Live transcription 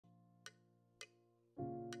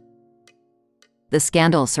The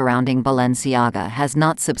scandal surrounding Balenciaga has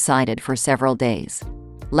not subsided for several days.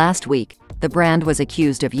 Last week, the brand was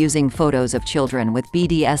accused of using photos of children with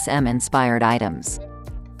BDSM-inspired items.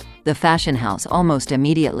 The fashion house almost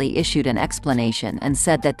immediately issued an explanation and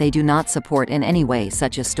said that they do not support in any way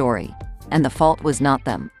such a story, and the fault was not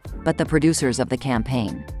them, but the producers of the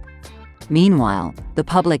campaign. Meanwhile, the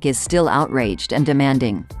public is still outraged and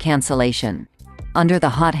demanding cancellation. Under the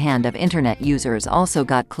hot hand of internet users also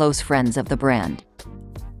got close friends of the brand.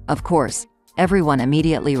 Of course, everyone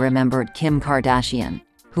immediately remembered Kim Kardashian,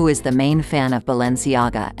 who is the main fan of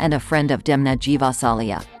Balenciaga and a friend of Demna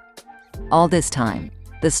Gvasalia. All this time,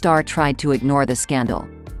 the star tried to ignore the scandal,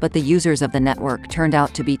 but the users of the network turned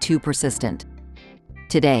out to be too persistent.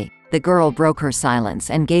 Today, the girl broke her silence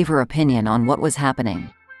and gave her opinion on what was happening.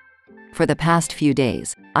 For the past few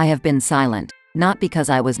days, I have been silent, not because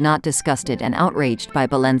I was not disgusted and outraged by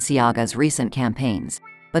Balenciaga's recent campaigns,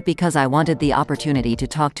 but because I wanted the opportunity to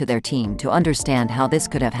talk to their team to understand how this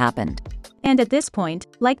could have happened. And at this point,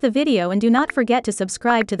 like the video and do not forget to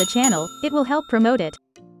subscribe to the channel, it will help promote it.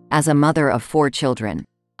 As a mother of 4 children,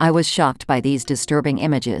 I was shocked by these disturbing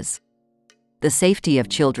images. The safety of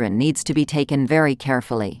children needs to be taken very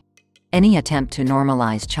carefully. Any attempt to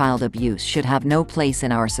normalize child abuse should have no place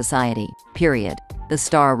in our society, period, the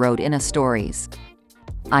star wrote in a stories.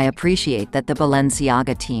 I appreciate that the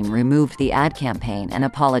Balenciaga team removed the ad campaign and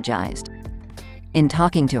apologized. In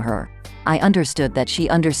talking to her, I understood that she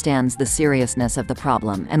understands the seriousness of the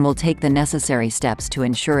problem and will take the necessary steps to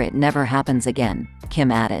ensure it never happens again,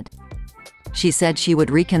 Kim added. She said she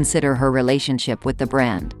would reconsider her relationship with the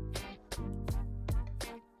brand.